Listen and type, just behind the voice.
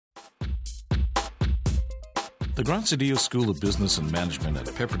The Graziadio School of Business and Management at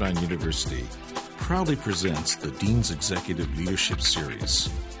Pepperdine University proudly presents the Dean's Executive Leadership Series.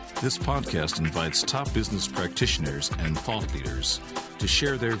 This podcast invites top business practitioners and thought leaders to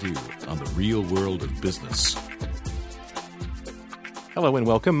share their view on the real world of business. Hello and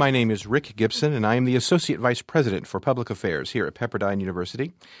welcome. My name is Rick Gibson, and I am the Associate Vice President for Public Affairs here at Pepperdine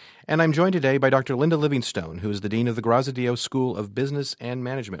University. And I'm joined today by Dr. Linda Livingstone, who is the Dean of the Graziadio School of Business and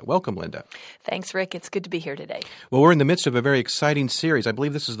Management. Welcome, Linda. Thanks, Rick. It's good to be here today. Well, we're in the midst of a very exciting series. I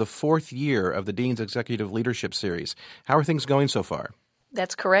believe this is the fourth year of the Dean's Executive Leadership Series. How are things going so far?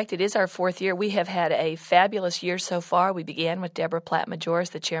 That's correct. It is our fourth year. We have had a fabulous year so far. We began with Deborah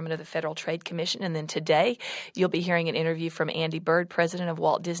Platt-Majoras, the chairman of the Federal Trade Commission, and then today you'll be hearing an interview from Andy Bird, president of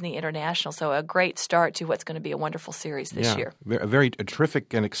Walt Disney International. So a great start to what's going to be a wonderful series this year. A very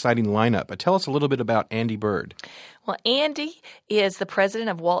terrific and exciting lineup. Tell us a little bit about Andy Bird. Well, Andy is the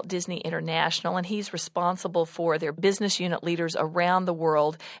president of Walt Disney International, and he's responsible for their business unit leaders around the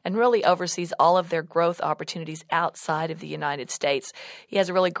world and really oversees all of their growth opportunities outside of the United States. He has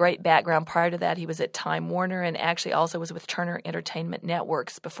a really great background. Prior to that, he was at Time Warner and actually also was with Turner Entertainment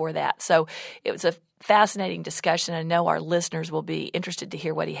Networks before that. So it was a fascinating discussion. I know our listeners will be interested to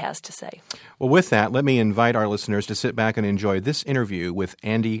hear what he has to say. Well, with that, let me invite our listeners to sit back and enjoy this interview with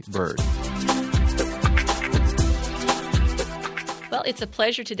Andy Bird. Well, it's a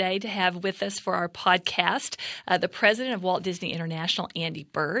pleasure today to have with us for our podcast the president of Walt Disney International, Andy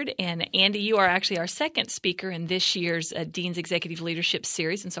Bird. And Andy, you are actually our second speaker in this year's Dean's Executive Leadership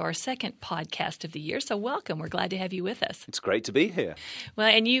Series, and so our second podcast of the year. So welcome. We're glad to have you with us. It's great to be here. Well,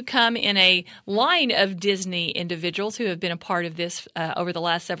 and you come in a line of Disney individuals who have been a part of this over the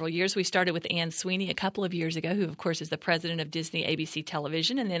last several years. We started with Anne Sweeney a couple of years ago, who, of course, is the president of Disney ABC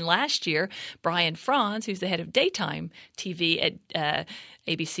Television. And then last year, Brian Franz, who's the head of daytime TV at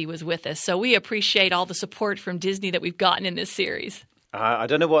ABC, was with us. So we appreciate all the support from Disney that we've gotten in this series. I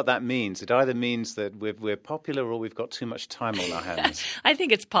don't know what that means. It either means that we're popular or we've got too much time on our hands. I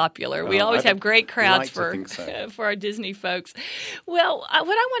think it's popular. We always have great crowds for our Disney folks. Well, what I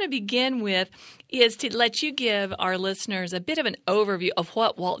want to begin with is to let you give our listeners a bit of an overview of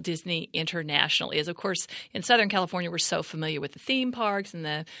what Walt Disney International is. Of course, in Southern California, we're so familiar with the theme parks and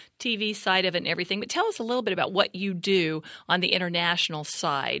the TV side of it and everything. But tell us a little bit about what you do on the international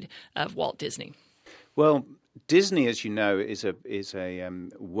side of Walt Disney. Well, Disney, as you know, is a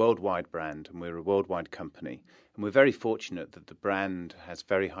worldwide brand, and we're a worldwide company. And we're very fortunate that the brand has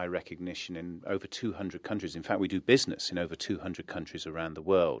very high recognition in over 200 countries. In fact, we do business in over 200 countries around the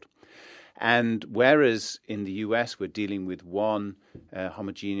world. And whereas in the US we're dealing with one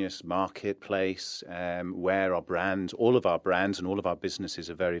homogeneous marketplace where all of our brands and all of our businesses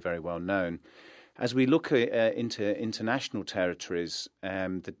are very, very well known, as we look into international territories,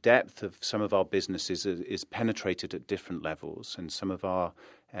 the depth of some of our businesses is penetrated at different levels, and some of our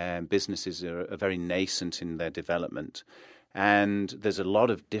businesses are very nascent in their development. And there's a lot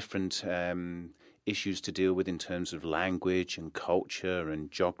of different issues to deal with in terms of language and culture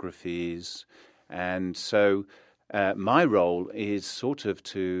and geographies. And so my role is sort of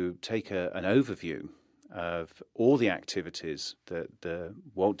to take an overview of all the activities that the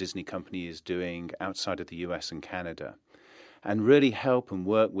Walt Disney Company is doing outside of the US and Canada, and really help and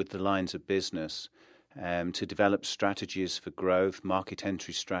work with the lines of business to develop strategies for growth, market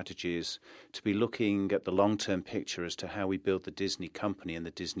entry strategies, to be looking at the long-term picture as to how we build the Disney Company and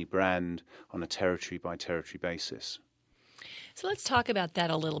the Disney brand on a territory-by-territory basis. So let's talk about that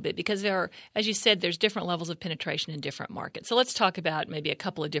a little bit, because there are, as you said, there's different levels of penetration in different markets. So let's talk about maybe a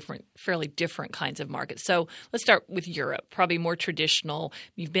couple of fairly different kinds of markets. So let's start with Europe, probably more traditional.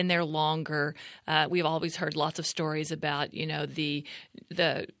 You've been there longer. We've always heard lots of stories about, the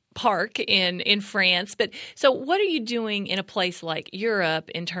park in France. But so what are you doing in a place like Europe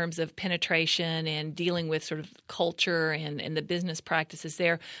in terms of penetration and dealing with sort of culture and the business practices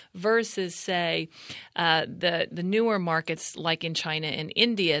there versus, say, the newer markets like in China and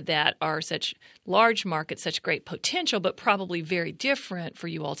India that are such large markets, such great potential, but probably very different for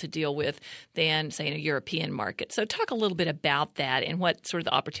you all to deal with than, say, in a European market. So talk a little bit about that and what sort of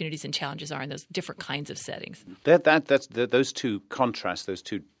the opportunities and challenges are in those different kinds of settings. Those two contrasts, those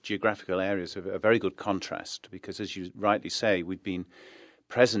two geographical areas are a very good contrast because, as you rightly say, we've been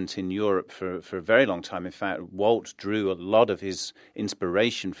present in Europe for a very long time. In fact, Walt drew a lot of his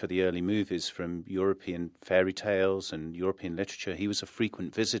inspiration for the early movies from European fairy tales and European literature. He was a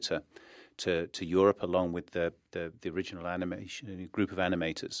frequent visitor to Europe along with the original group of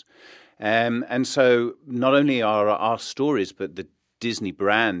animators. And so not only are our stories, but the Disney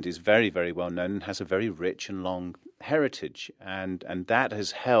brand is very, very well known and has a very rich and long heritage, and that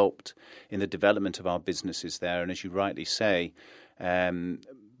has helped in the development of our businesses there. And as you rightly say,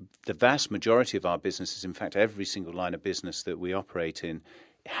 the vast majority of our businesses, in fact, every single line of business that we operate in,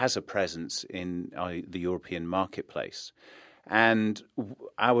 has a presence in the European marketplace. And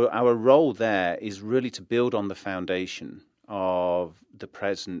our role there is really to build on the foundation of the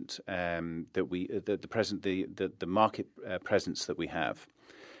present the market presence that we have.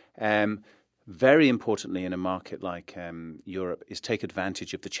 Very importantly, in a market like Europe, is take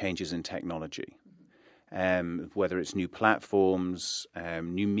advantage of the changes in technology. Whether it's new platforms,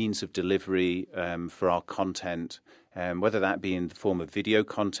 new means of delivery for our content, whether that be in the form of video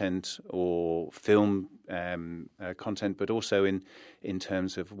content or film content, but also in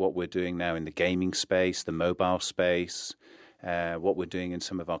terms of what we're doing now in the gaming space, the mobile space, what we're doing in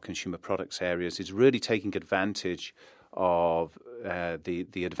some of our consumer products areas, is really taking advantage of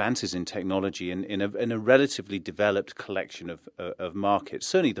the advances in technology in a relatively developed collection of markets.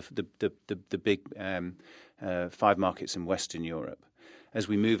 Certainly the big 5 markets in Western Europe. As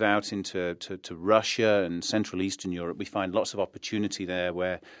we move out into Russia and Central Eastern Europe, we find lots of opportunity there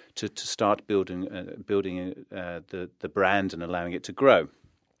where to start building the brand and allowing it to grow.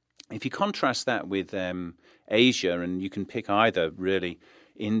 If you contrast that with Asia, and you can pick either really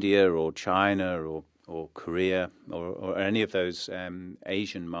India or China or Korea or any of those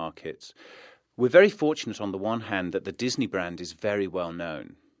Asian markets, we're very fortunate on the one hand that the Disney brand is very well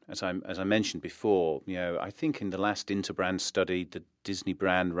known. As I mentioned before, I think in the last Interbrand study, the Disney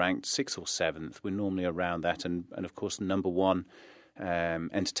brand ranked 6th or 7th. We're normally around that, and of course the number 1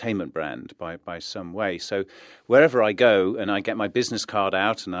 entertainment brand by some way. So wherever I go and I get my business card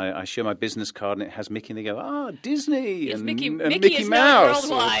out and I show my business card and it has Mickey, and they go, Disney, yes, and Mickey Mickey is Mouse,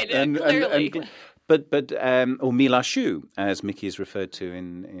 worldwide, clearly. But or Mila Xu, as Mickey is referred to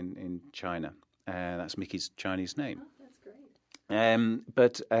in China. That's Mickey's Chinese name.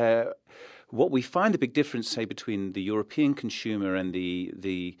 But what we find the big difference, say, between the European consumer and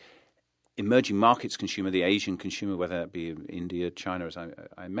the emerging markets consumer, the Asian consumer, whether that be India, China, as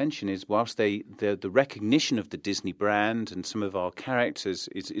I mentioned, is whilst the recognition of the Disney brand and some of our characters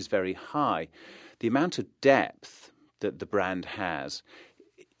is very high, the amount of depth that the brand has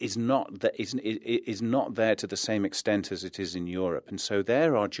is not there to the same extent as it is in Europe. And so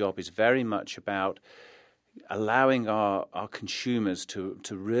there our job is very much about allowing our consumers to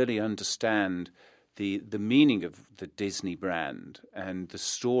really understand the meaning of the Disney brand and the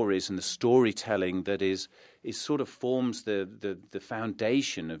stories and the storytelling that is sort of forms the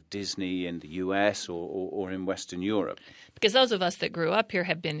foundation of Disney in the US or in Western Europe. Because those of us that grew up here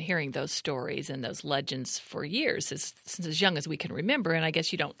have been hearing those stories and those legends for years, since as young as we can remember. And I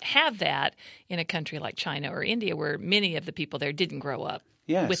guess you don't have that in a country like China or India, where many of the people there didn't grow up.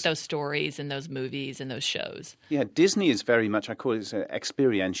 Yes. With those stories and those movies and those shows. Yeah, Disney is very much, I call it an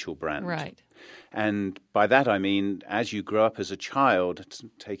experiential brand. Right. And by that I mean, as you grow up as a child,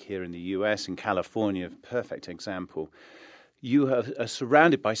 take here in the US, in California, a perfect example, you are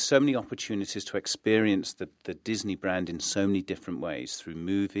surrounded by so many opportunities to experience the Disney brand in so many different ways, through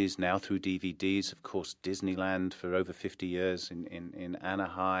movies, now through DVDs, of course, Disneyland for over 50 years in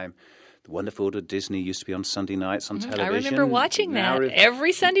Anaheim. The Wonderful World of Disney used to be on Sunday nights on television. I remember watching that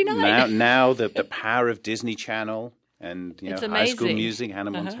every Sunday night. Now the power of Disney Channel and High School Music,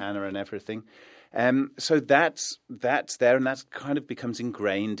 Hannah Montana, and everything. So that's there, and that kind of becomes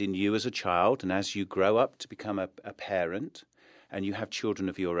ingrained in you as a child. And as you grow up to become a parent, and you have children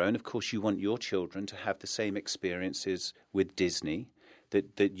of your own, of course, you want your children to have the same experiences with Disney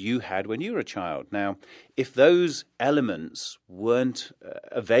that you had when you were a child. Now, if those elements weren't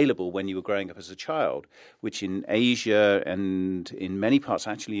available when you were growing up as a child, which in Asia and in many parts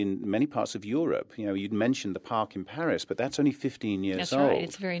of Europe, you'd mentioned the park in Paris, but that's only 15 years old. That's right.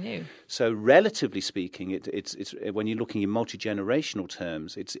 It's very new. So relatively speaking, it's when you're looking in multi-generational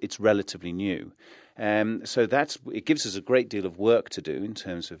terms, it's relatively new. So it gives us a great deal of work to do in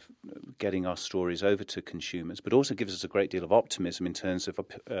terms of getting our stories over to consumers, but also gives us a great deal of optimism in terms of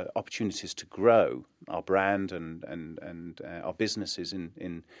opportunities to grow our brand and our businesses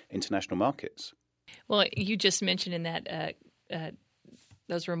in international markets. Well, you just mentioned in that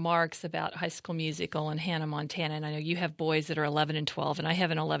those remarks about High School Musical and Hannah Montana, and I know you have boys that are 11 and 12, and I have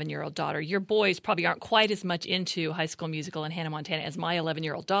an 11-year-old daughter. Your boys probably aren't quite as much into High School Musical and Hannah Montana as my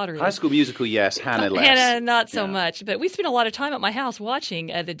 11-year-old daughter is. High School Musical, yes. Hannah less. Hannah, not so much. But we spend a lot of time at my house watching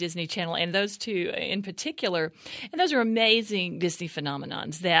the Disney Channel, and those two in particular. And those are amazing Disney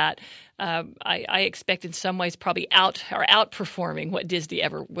phenomenons that I expect in some ways probably outperforming what Disney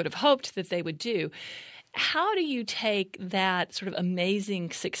ever would have hoped that they would do. How do you take that sort of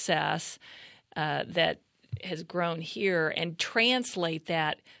amazing success that has grown here and translate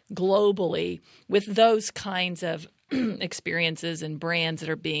that globally with those kinds of experiences and brands that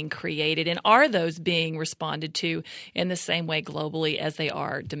are being created? And are those being responded to in the same way globally as they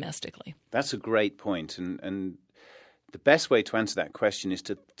are domestically? That's a great point. And the best way to answer that question is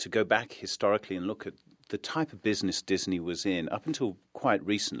to go back historically and look at the type of business Disney was in up until quite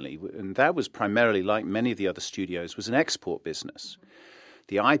recently. And that was primarily, like many of the other studios, was an export business.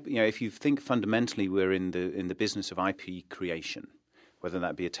 If you think fundamentally, we're in the business of IP creation, whether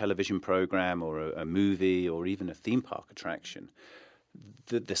that be a television program or a movie or even a theme park attraction.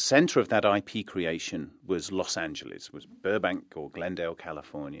 The center of that IP creation was Los Angeles, was Burbank or Glendale,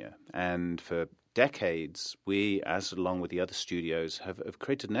 California. And for decades, we, as along with the other studios, have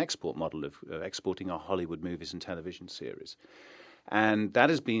created an export model of exporting our Hollywood movies and television series. And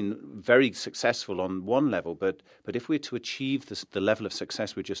that has been very successful on one level, but if we're to achieve the level of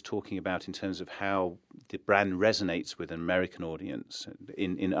success we're just talking about in terms of how the brand resonates with an American audience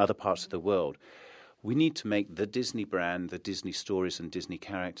in other parts of the world, we need to make the Disney brand, the Disney stories and Disney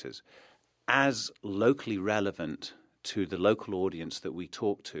characters as locally relevant to the local audience that we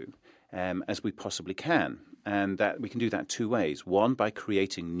talk to as we possibly can. And that we can do that two ways. One, by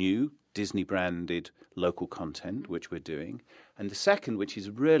creating new Disney-branded local content, which we're doing. And the second, which is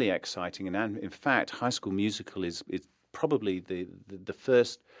really exciting, and in fact, High School Musical is probably the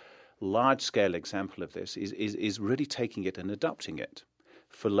first large-scale example of this, is really taking it and adopting it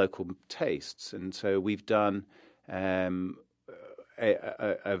for local tastes. And so we've done a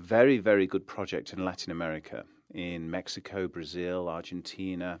very, very good project in Latin America, in Mexico, Brazil,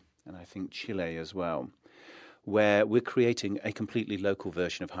 Argentina, and I think Chile as well, where we're creating a completely local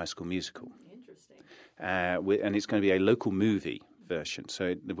version of High School Musical. Interesting. And it's going to be a local movie version.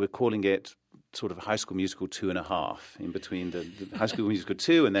 So we're calling it sort of High School Musical 2.5, in between the High School Musical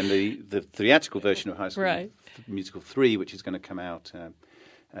 2 and then the theatrical version of High School Musical 3, which is going to come out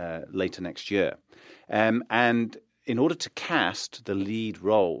later next year. And in order to cast the lead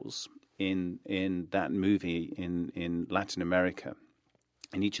roles in that movie in Latin America,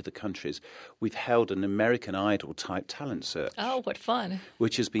 in each of the countries, we've held an American Idol type talent search. Oh, what fun.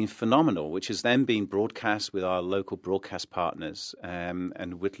 Which has been phenomenal, which has then been broadcast with our local broadcast partners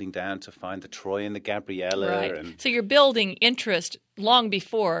and whittling down to find the Troy and the Gabriella. Right. So you're building interest long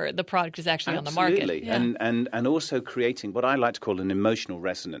before the product is actually on the market. Absolutely. Yeah. And also creating what I like to call an emotional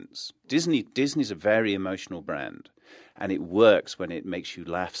resonance. Disney's a very emotional brand. And it works when it makes you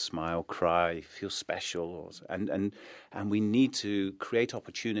laugh, smile, cry, feel special. And we need to create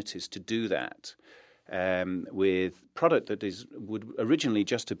opportunities to do that with product that would originally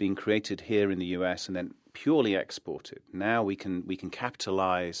just have been created here in the US and then purely exported. Now we can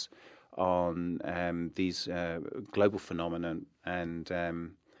capitalize on these global phenomena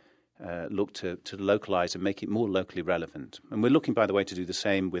and look to localize and make it more locally relevant. And we're looking, by the way, to do the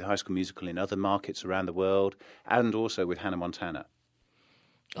same with High School Musical in other markets around the world and also with Hannah Montana.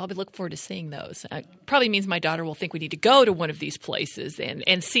 I'll be looking forward to seeing those. Probably means my daughter will think we need to go to one of these places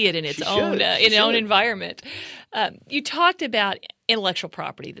and see it in its own environment. You talked about intellectual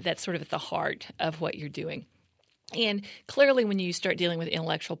property, that's sort of at the heart of what you're doing. And clearly when you start dealing with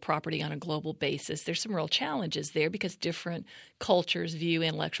intellectual property on a global basis, there's some real challenges there because different cultures view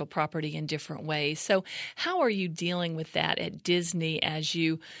intellectual property in different ways. So how are you dealing with that at Disney as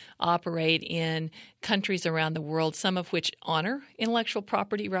you operate in countries around the world, some of which honor intellectual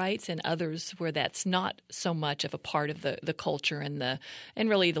property rights and others where that's not so much of a part of the culture and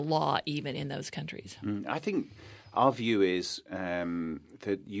really the law even in those countries? I think our view is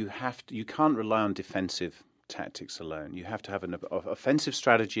that you can't rely on defensive tactics alone. You have to have an offensive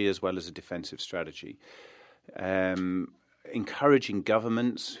strategy as well as a defensive strategy. Encouraging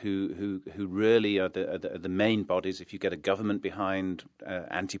governments who really are the main bodies. If you get a government behind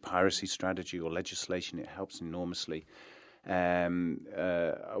anti-piracy strategy or legislation, it helps enormously. We're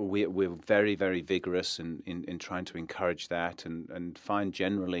very, very vigorous in trying to encourage that and find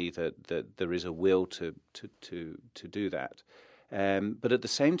generally that there is a will to do that. But at the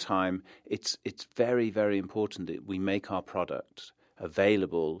same time, it's very, very important that we make our product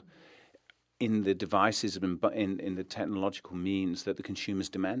available in the devices and in the technological means that the consumer's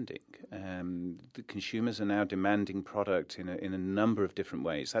demanding. The consumers are now demanding product in a number of different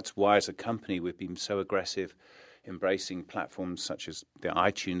ways. That's why, as a company, we've been so aggressive embracing platforms such as the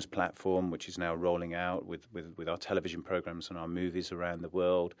iTunes platform, which is now rolling out with our television programs and our movies around the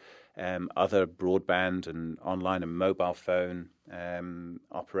world, other broadband and online and mobile phone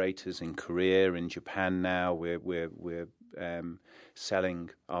operators in Korea, in Japan now. We're selling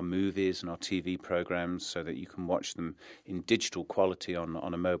our movies and our TV programs so that you can watch them in digital quality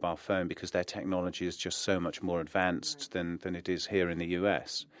on a mobile phone, because their technology is just so much more advanced than it is here in the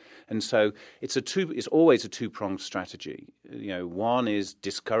US. And so it's always a two-pronged strategy. One is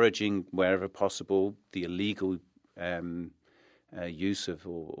discouraging wherever possible the illegal use of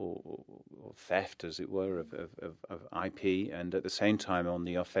or theft, as it were, of IP, and at the same time on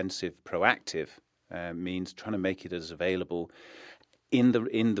the offensive, proactive means trying to make it as available in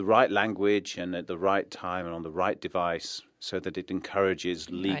the right language and at the right time and on the right device, so that it encourages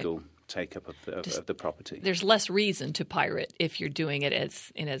legal take-up of the property. There's less reason to pirate if you're doing it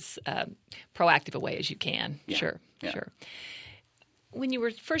in as proactive a way as you can. Yeah. Sure. Yeah. When you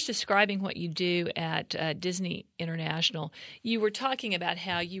were first describing what you do at Disney International, you were talking about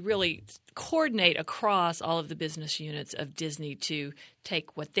how you really coordinate across all of the business units of Disney to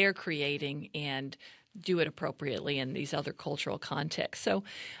take what they're creating and do it appropriately in these other cultural contexts. So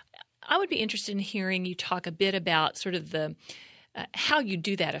I would be interested in hearing you talk a bit about sort of the how you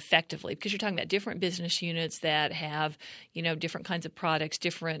do that effectively, because you're talking about different business units that have, different kinds of products,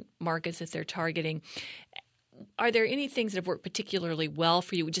 different markets that they're targeting. Are there any things that have worked particularly well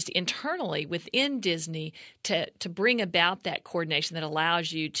for you just internally within Disney to bring about that coordination that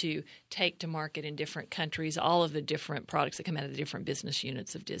allows you to take to market in different countries all of the different products that come out of the different business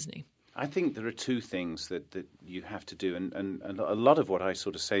units of Disney? I think there are two things that you have to do, and a lot of what I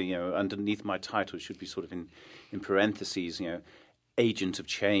sort of say, underneath my title should be sort of in parentheses, agent of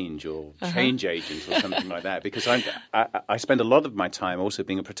change or change agent or something like that, because I spend a lot of my time also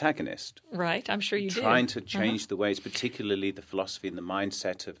being a protagonist. Right, I'm sure you do. Trying to change the ways, particularly the philosophy and the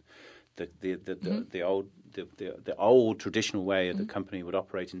mindset of the old traditional way the company would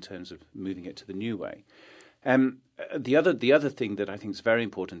operate in terms of moving it to the new way. The other thing that I think is very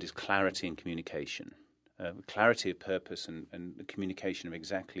important is clarity and communication, clarity of purpose and communication of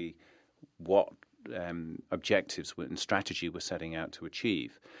exactly what objectives and strategy we're setting out to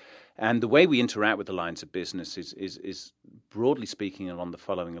achieve. And the way we interact with the lines of business is broadly speaking along the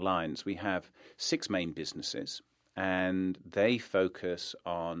following lines. We have 6 main businesses, and they focus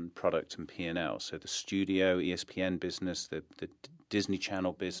on product and P&L. So the studio, ESPN business, the Disney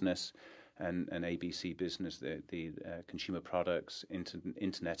Channel business, and ABC business, the consumer products,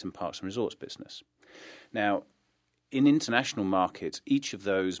 internet, and parks and resorts business. Now, in international markets, each of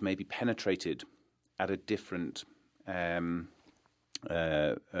those may be penetrated at a different rate,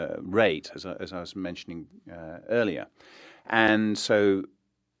 as I was mentioning earlier. And so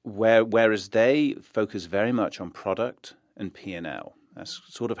whereas they focus very much on product and P&L, that's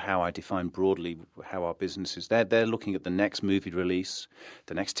sort of how I define broadly how our business is. They're looking at the next movie release,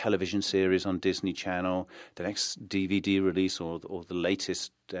 the next television series on Disney Channel, the next DVD release, or the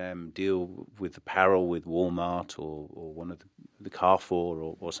latest deal with apparel with Walmart or one of the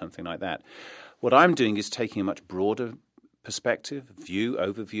Carrefour or something like that. What I'm doing is taking a much broader perspective,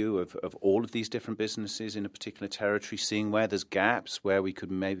 overview of all of these different businesses in a particular territory, seeing where there's gaps, where we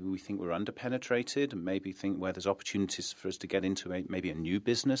think we're underpenetrated, and maybe think where there's opportunities for us to get into maybe a new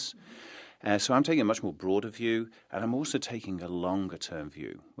business. So I'm taking a much more broader view, and I'm also taking a longer term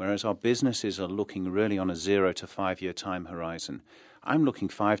view. Whereas our businesses are looking really on a 0 to 5 year time horizon, I'm looking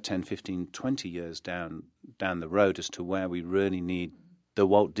 5, 10, 15, 20 years down the road as to where we really need the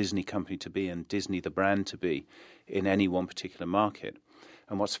Walt Disney Company to be and Disney the brand to be in any one particular market.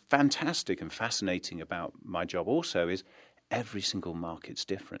 And what's fantastic and fascinating about my job also is every single market's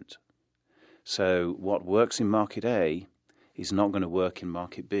different. So what works in market A is not going to work in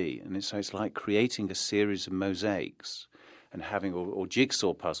market B. And so it's like creating a series of mosaics and having or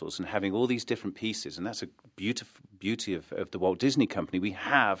jigsaw puzzles and having all these different pieces. And that's a beauty of the Walt Disney Company. We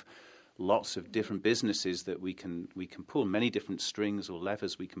have lots of different businesses that we can pull, many different strings or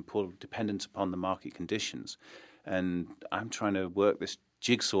levers we can pull dependent upon the market conditions. And I'm trying to work this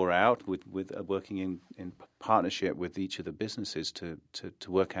jigsaw out with working in partnership with each of the businesses to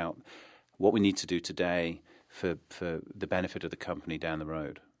work out what we need to do today for the benefit of the company down the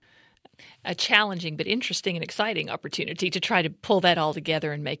road. A challenging but interesting and exciting opportunity to try to pull that all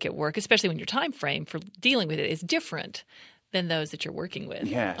together and make it work, especially when your time frame for dealing with it is different than those that you're working with.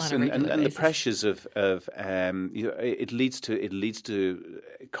 Yes, on a regular and the basis. pressures of it leads to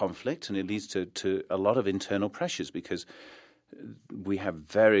conflict, and it leads to a lot of internal pressures, because we have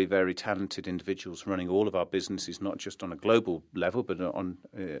very, very talented individuals running all of our businesses, not just on a global level, but on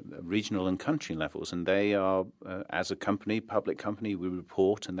regional and country levels. And they are, as a company, public company, we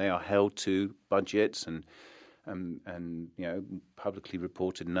report, and they are held to budgets and publicly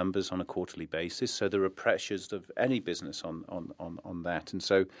reported numbers on a quarterly basis. So there are pressures of any business on that. And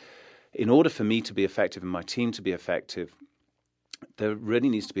so in order for me to be effective and my team to be effective, there really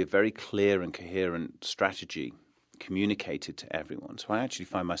needs to be a very clear and coherent strategy communicated to everyone. So I actually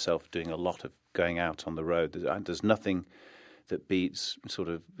find myself doing a lot of going out on the road. There's nothing that beats sort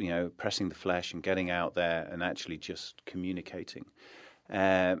of, pressing the flesh and getting out there and actually just communicating.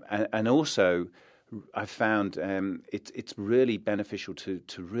 And also, I found it's really beneficial to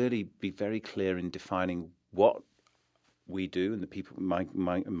really be very clear in defining what we do and the people,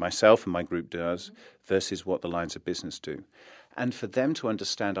 myself and my group does, versus what the lines of business do. And for them to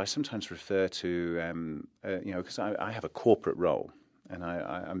understand, I sometimes refer to, because I have a corporate role, and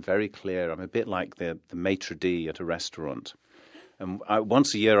I'm very clear. I'm a bit like the maitre d' at a restaurant. And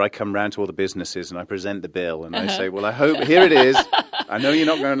once a year, I come round to all the businesses and I present the bill, and I say, "Well, I hope here it is. I know you're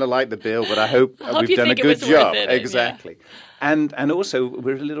not going to like the bill, but I hope we've done a good job." Exactly. Yeah. And also,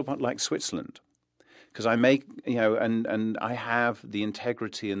 we're a little bit like Switzerland, because I make and I have the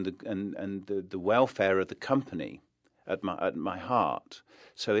integrity and the welfare of the company at my heart.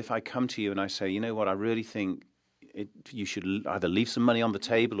 So if I come to you and I say, "You know what, I really think you should either leave some money on the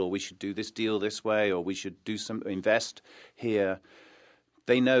table, or we should do this deal this way, or we should invest here,"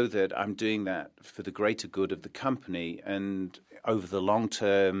 they know that I'm doing that for the greater good of the company, and over the long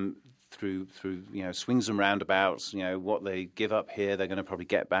term, through swings and roundabouts, what they give up here, they're going to probably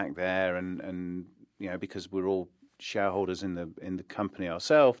get back there, and because we're all shareholders in the company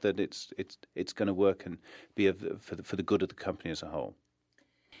ourselves, that it's going to work and be for the good of the company as a whole.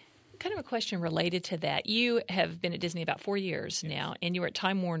 Kind of a question related to that. You have been at Disney about 4 years now, and you were at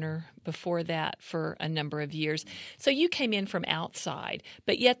Time Warner before that for a number of years. So you came in from outside,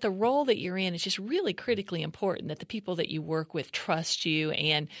 but yet the role that you're in is just really critically important, that the people that you work with trust you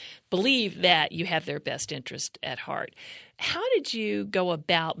and believe that you have their best interest at heart. How did you go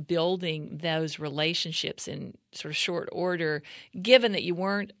about building those relationships in sort of short order, given that you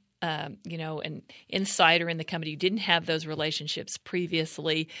weren't an insider in the company, you didn't have those relationships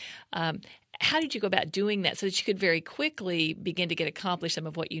previously? How did you go about doing that so that you could very quickly begin to accomplish some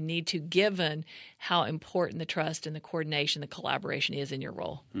of what you need to, given how important the trust and the coordination, the collaboration is in your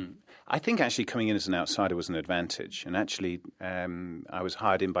role? I think actually coming in as an outsider was an advantage. And actually, I was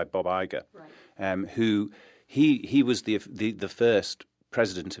hired in by Bob Iger, who he was the first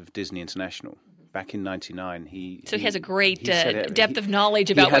president of Disney International. Back in '99, he has a great depth of knowledge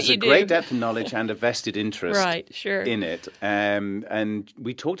about what you do. He has a great depth of knowledge and a vested interest in it. And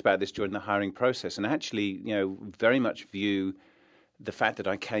we talked about this during the hiring process, and actually, very much view the fact that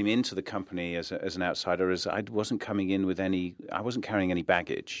I came into the company as an outsider as I wasn't coming in I wasn't carrying any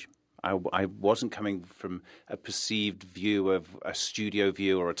baggage. I wasn't coming from a perceived view of a studio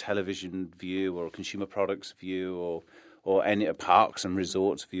view or a television view or a consumer products view or any parks and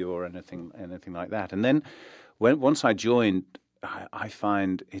resorts view or anything like that. And then once I joined, I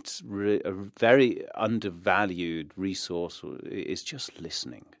find it's a very undervalued resource is just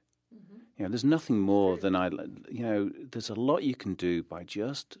listening. There's nothing more than there's a lot you can do by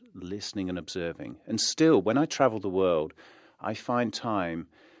just listening and observing. And still, when I travel the world, I find time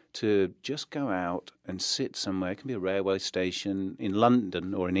to just go out and sit somewhere. It can be a railway station. In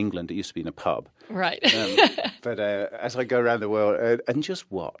London or in England, it used to be in a pub. Right. But as I go around the world and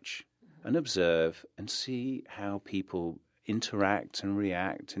just watch and observe and see how people interact and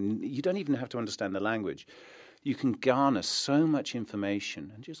react, and you don't even have to understand the language. You can garner so much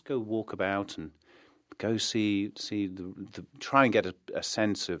information and just go walk about and go see try and get a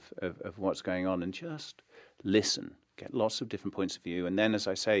sense of what's going on and just listen. Get lots of different points of view, and then, as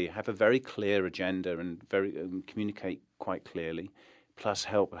I say, have a very clear agenda and communicate quite clearly. Plus,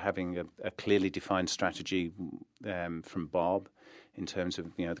 help having a clearly defined strategy from Bob in terms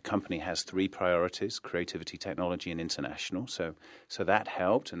of the company has 3 priorities: creativity, technology, and international. So that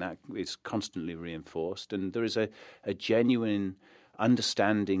helped, and that is constantly reinforced. And there is a genuine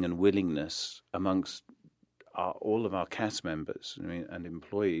understanding and willingness amongst all of our cast members and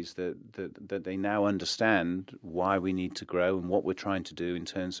employees that they now understand why we need to grow and what we're trying to do in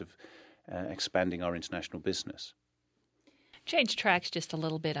terms of expanding our international business. Change tracks just a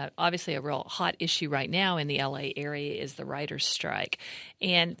little bit. Obviously, a real hot issue right now in the LA area is the writers' strike.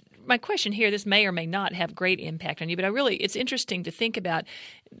 And my question here, this may or may not have great impact on you, but it's interesting to think about.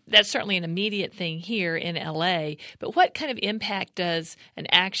 That's certainly an immediate thing here in LA, but what kind of impact does an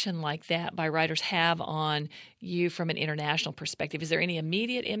action like that by writers have on you from an international perspective? Is there any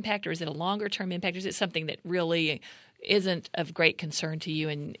immediate impact, or is it a longer-term impact? Or is it something that really isn't of great concern to you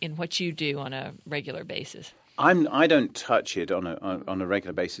in what you do on a regular basis? I don't touch it on a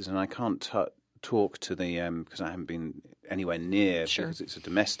regular basis, and I can't talk to the because I haven't been anywhere near Sure. because it's a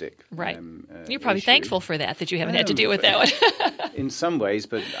domestic Right. You're probably issue. thankful for that you haven't had to deal with that one. In some ways,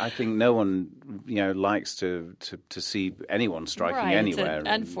 but I think no one, likes to see anyone striking Right, it's anywhere. an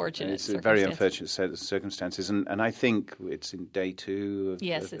unfortunate It's a very circumstance. unfortunate set of circumstances, and I think it's in day 2 of,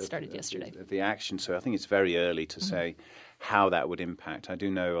 Yes, it started yesterday. Of the action, so I think it's very early to say how that would impact. I do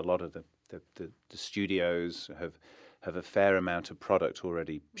know a lot of the studios have a fair amount of product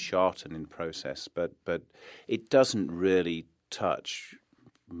already shot and in process, but it doesn't really touch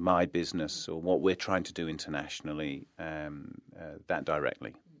my business or what we're trying to do internationally that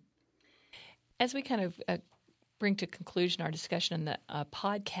directly. As we kind of bring to conclusion our discussion in the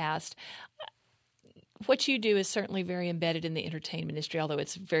podcast, what you do is certainly very embedded in the entertainment industry, although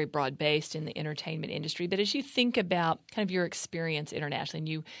it's very broad-based in the entertainment industry. But as you think about kind of your experience internationally, and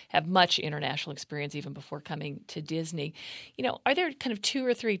you have much international experience even before coming to Disney, are there kind of 2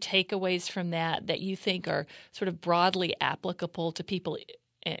 or 3 takeaways from that you think are sort of broadly applicable to people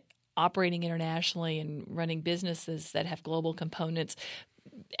operating internationally and running businesses that have global components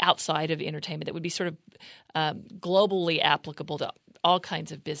outside of entertainment that would be sort of globally applicable to all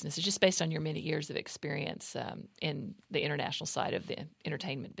kinds of businesses, just based on your many years of experience in the international side of the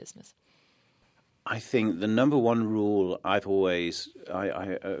entertainment business? I think the number one rule I've always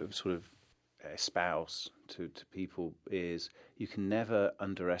I sort of espouse to people is you can never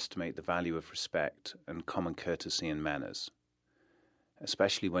underestimate the value of respect and common courtesy and manners,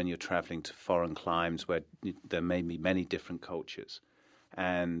 especially when you're traveling to foreign climes where there may be many different cultures.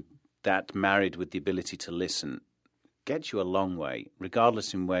 And that, married with the ability to listen, gets you a long way,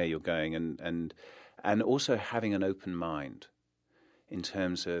 regardless in where you're going, and also having an open mind in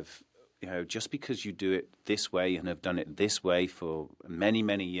terms of, just because you do it this way and have done it this way for many,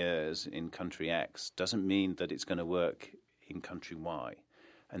 many years in country X doesn't mean that it's going to work in country Y.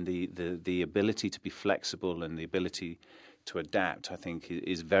 And the ability to be flexible and the ability to adapt, I think,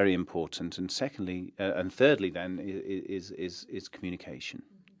 is very important. And secondly, and thirdly, then is communication.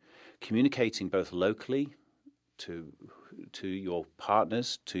 Communicating both locally to your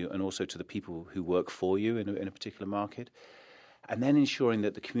partners, and also to the people who work for you in a particular market, and then ensuring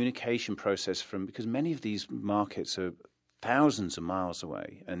that the communication process because many of these markets are thousands of miles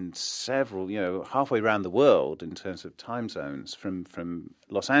away and several, halfway around the world in terms of time zones from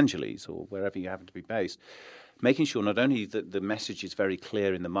Los Angeles or wherever you happen to be based. Making sure not only that the message is very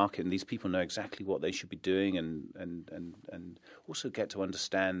clear in the market and these people know exactly what they should be doing and also get to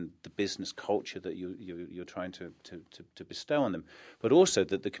understand the business culture that you're trying to bestow on them, but also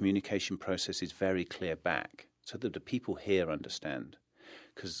that the communication process is very clear back so that the people here understand.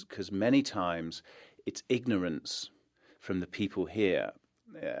 Because many times it's ignorance from the people here,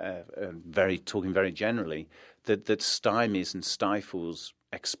 talking very generally, that stymies and stifles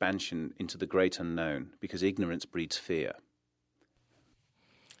expansion into the great unknown, because ignorance breeds fear.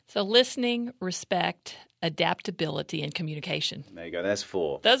 So listening, respect, adaptability, and communication. There you go. There's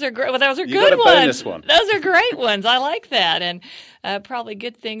 4. Those are great. Well, those are You good got a ones. bonus one. Those are great ones. I like that, and probably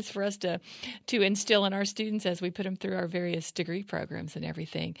good things for us to instill in our students as we put them through our various degree programs and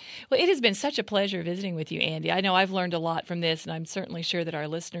everything. Well, it has been such a pleasure visiting with you, Andy. I know I've learned a lot from this, and I'm certainly sure that our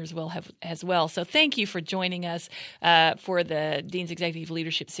listeners will have as well. So thank you for joining us for the Dean's Executive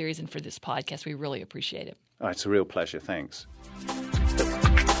Leadership Series and for this podcast. We really appreciate it. Oh, it's a real pleasure. Thanks.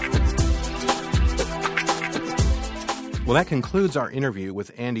 Well, that concludes our interview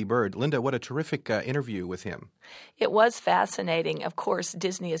with Andy Bird. Linda, what a terrific interview with him. It was fascinating. Of course,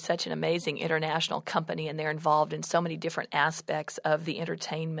 Disney is such an amazing international company, and they're involved in so many different aspects of the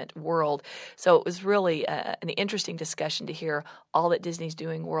entertainment world. So it was really an interesting discussion to hear all that Disney's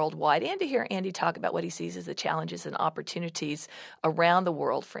doing worldwide and to hear Andy talk about what he sees as the challenges and opportunities around the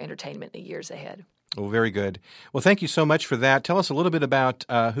world for entertainment in the years ahead. Oh, very good. Well, thank you so much for that. Tell us a little bit about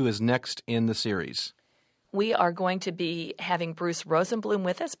who is next in the series. We are going to be having Bruce Rosenblum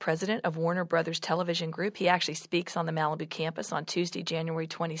with us, president of Warner Brothers Television Group. He actually speaks on the Malibu campus on Tuesday, January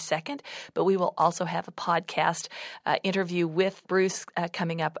 22nd. But we will also have a podcast interview with Bruce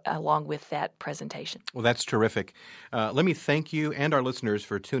coming up along with that presentation. Well, that's terrific. Let me thank you and our listeners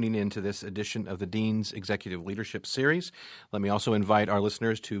for tuning in to this edition of the Dean's Executive Leadership Series. Let me also invite our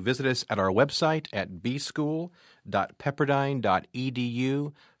listeners to visit us at our website at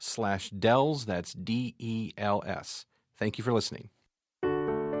bschool.pepperdine.edu/Dells. That's DELS. Thank you for listening.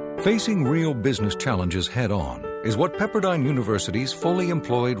 Facing real business challenges head-on is what Pepperdine University's fully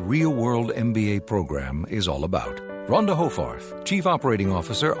employed real-world MBA program is all about. Rhonda Hofarth, Chief Operating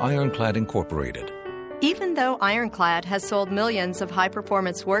Officer, Ironclad Incorporated. Even though Ironclad has sold millions of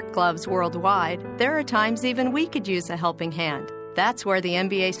high-performance work gloves worldwide, there are times even we could use a helping hand. That's where the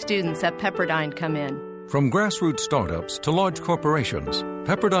MBA students at Pepperdine come in. From grassroots startups to large corporations,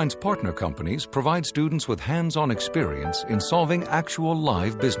 Pepperdine's partner companies provide students with hands-on experience in solving actual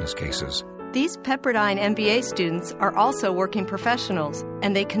live business cases. These Pepperdine MBA students are also working professionals,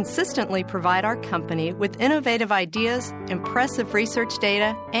 and they consistently provide our company with innovative ideas, impressive research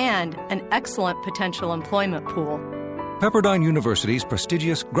data, and an excellent potential employment pool. Pepperdine University's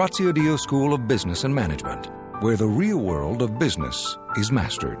prestigious Grazia Dio School of Business and Management, where the real world of business is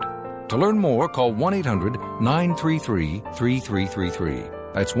mastered. To learn more, call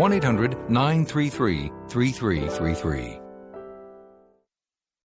 1-800-933-3333. That's 1-800-933-3333.